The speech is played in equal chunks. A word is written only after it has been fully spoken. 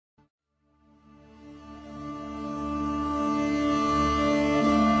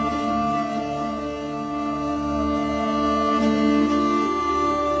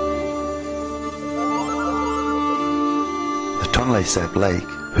Tonle Sap Lake,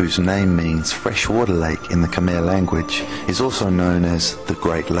 whose name means freshwater lake in the Khmer language, is also known as the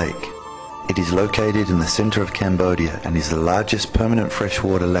Great Lake. It is located in the center of Cambodia and is the largest permanent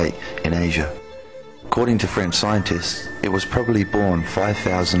freshwater lake in Asia. According to French scientists, it was probably born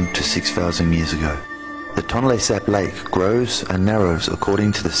 5,000 to 6,000 years ago. The Tonle Sap Lake grows and narrows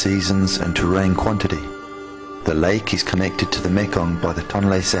according to the seasons and to rain quantity. The lake is connected to the Mekong by the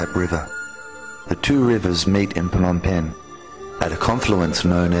Tonle Sap River. The two rivers meet in Phnom Penh at a confluence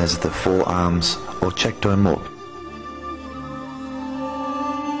known as the Four Arms or Chekto Mok.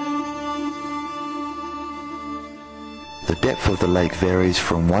 The depth of the lake varies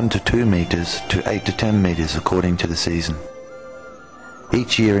from 1 to 2 meters to 8 to 10 meters according to the season.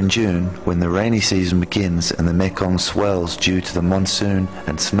 Each year in June, when the rainy season begins and the Mekong swells due to the monsoon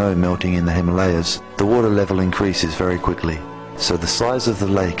and snow melting in the Himalayas, the water level increases very quickly, so the size of the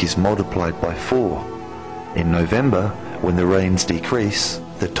lake is multiplied by 4. In November, when the rains decrease,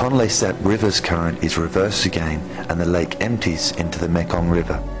 the Tonle Sap River's current is reversed again and the lake empties into the Mekong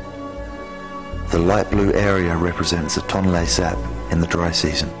River. The light blue area represents the Tonle Sap in the dry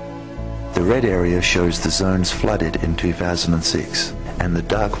season. The red area shows the zones flooded in 2006, and the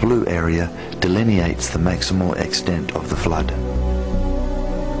dark blue area delineates the maximal extent of the flood.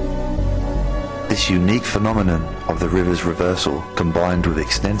 This unique phenomenon of the river's reversal, combined with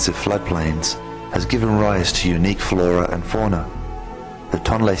extensive floodplains, has given rise to unique flora and fauna. The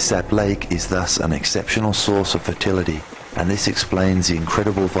Tonle Sap Lake is thus an exceptional source of fertility, and this explains the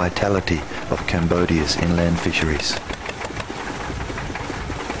incredible vitality of Cambodia's inland fisheries.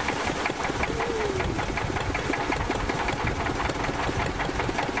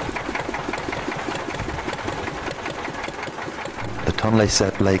 The Tonle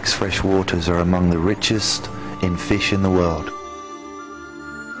Sap Lake's fresh waters are among the richest in fish in the world.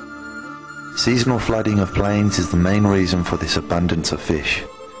 Seasonal flooding of plains is the main reason for this abundance of fish.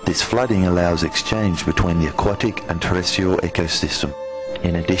 This flooding allows exchange between the aquatic and terrestrial ecosystem.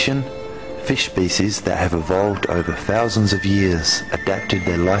 In addition, fish species that have evolved over thousands of years adapted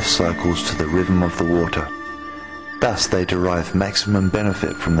their life cycles to the rhythm of the water. Thus they derive maximum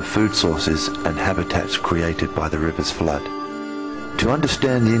benefit from the food sources and habitats created by the river's flood. To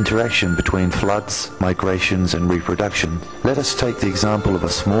understand the interaction between floods, migrations and reproduction, let us take the example of a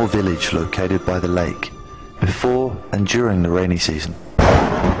small village located by the lake, before and during the rainy season.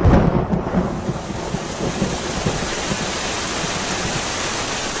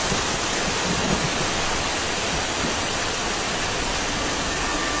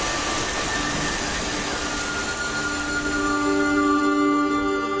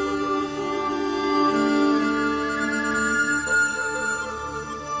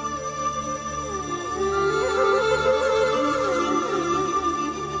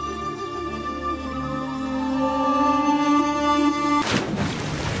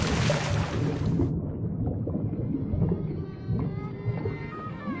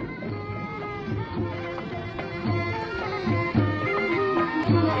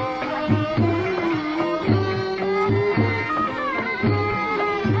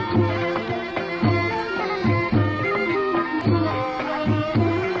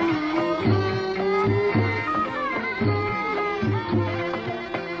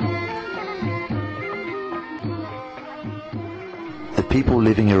 The people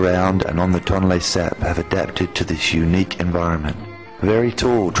living around and on the Tonle Sap have adapted to this unique environment. Very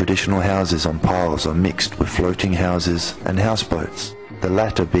tall traditional houses on piles are mixed with floating houses and houseboats, the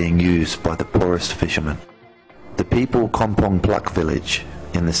latter being used by the poorest fishermen. The people Kompong Pluk village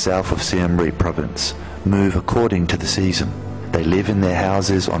in the south of Siem Reap province move according to the season. They live in their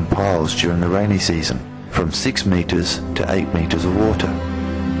houses on piles during the rainy season, from 6 meters to 8 meters of water.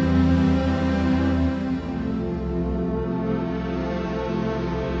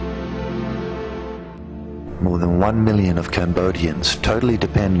 More than 1 million of Cambodians totally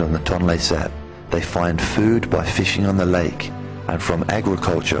depend on the Tonle Sap. They find food by fishing on the lake and from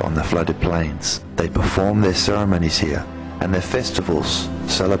agriculture on the flooded plains. They perform their ceremonies here, and their festivals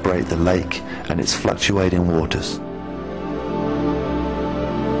celebrate the lake and its fluctuating waters.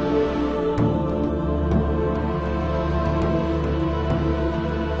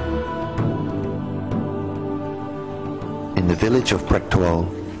 In the village of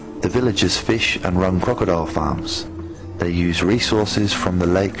Praktwal, the villagers fish and run crocodile farms. They use resources from the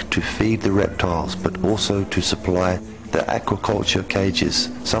lake to feed the reptiles, but also to supply the aquaculture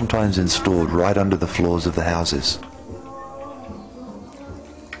cages, sometimes installed right under the floors of the houses.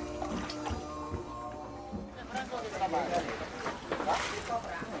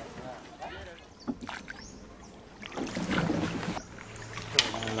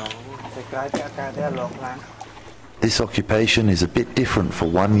 This occupation is a bit different for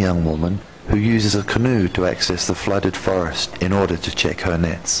one young woman who uses a canoe to access the flooded forest in order to check her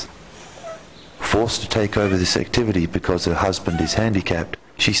nets. Forced to take over this activity because her husband is handicapped,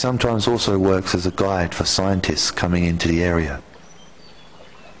 she sometimes also works as a guide for scientists coming into the area.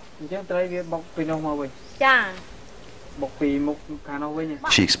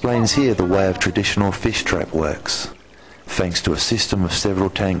 She explains here the way of traditional fish trap works. Thanks to a system of several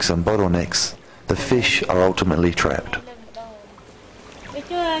tanks and bottlenecks, the fish are ultimately trapped.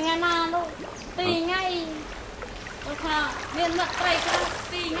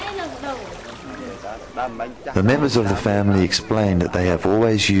 The members of the family explain that they have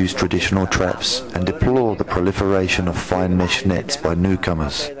always used traditional traps and deplore the proliferation of fine mesh nets by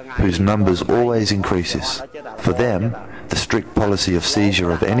newcomers, whose numbers always increases. For them, the strict policy of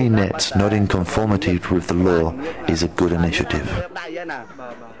seizure of any nets not in conformity with the law is a good initiative.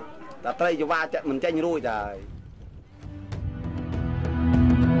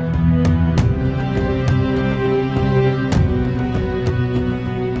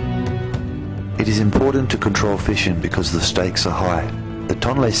 It is important to control fishing because the stakes are high. The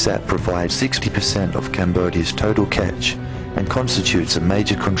Tonle Sap provides 60% of Cambodia's total catch and constitutes a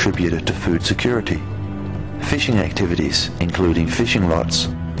major contributor to food security. Fishing activities, including fishing lots,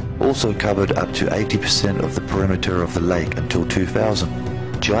 also covered up to 80% of the perimeter of the lake until 2000.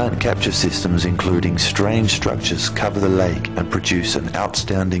 Giant capture systems including strange structures cover the lake and produce an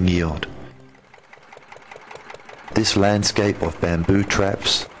outstanding yield. This landscape of bamboo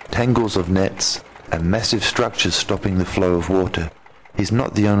traps, tangles of nets, and massive structures stopping the flow of water is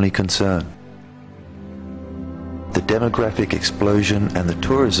not the only concern. The demographic explosion and the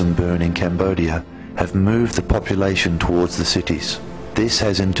tourism boom in Cambodia have moved the population towards the cities. This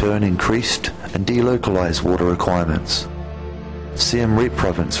has in turn increased and delocalized water requirements. Siem Reap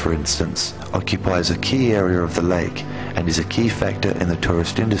province, for instance, occupies a key area of the lake and is a key factor in the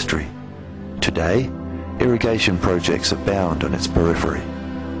tourist industry. Today, irrigation projects abound on its periphery.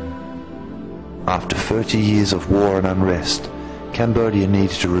 After 30 years of war and unrest, Cambodia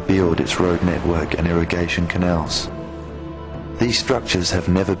needs to rebuild its road network and irrigation canals. These structures have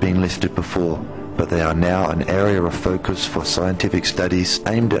never been listed before, but they are now an area of focus for scientific studies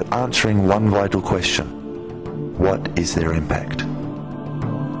aimed at answering one vital question: what is their impact?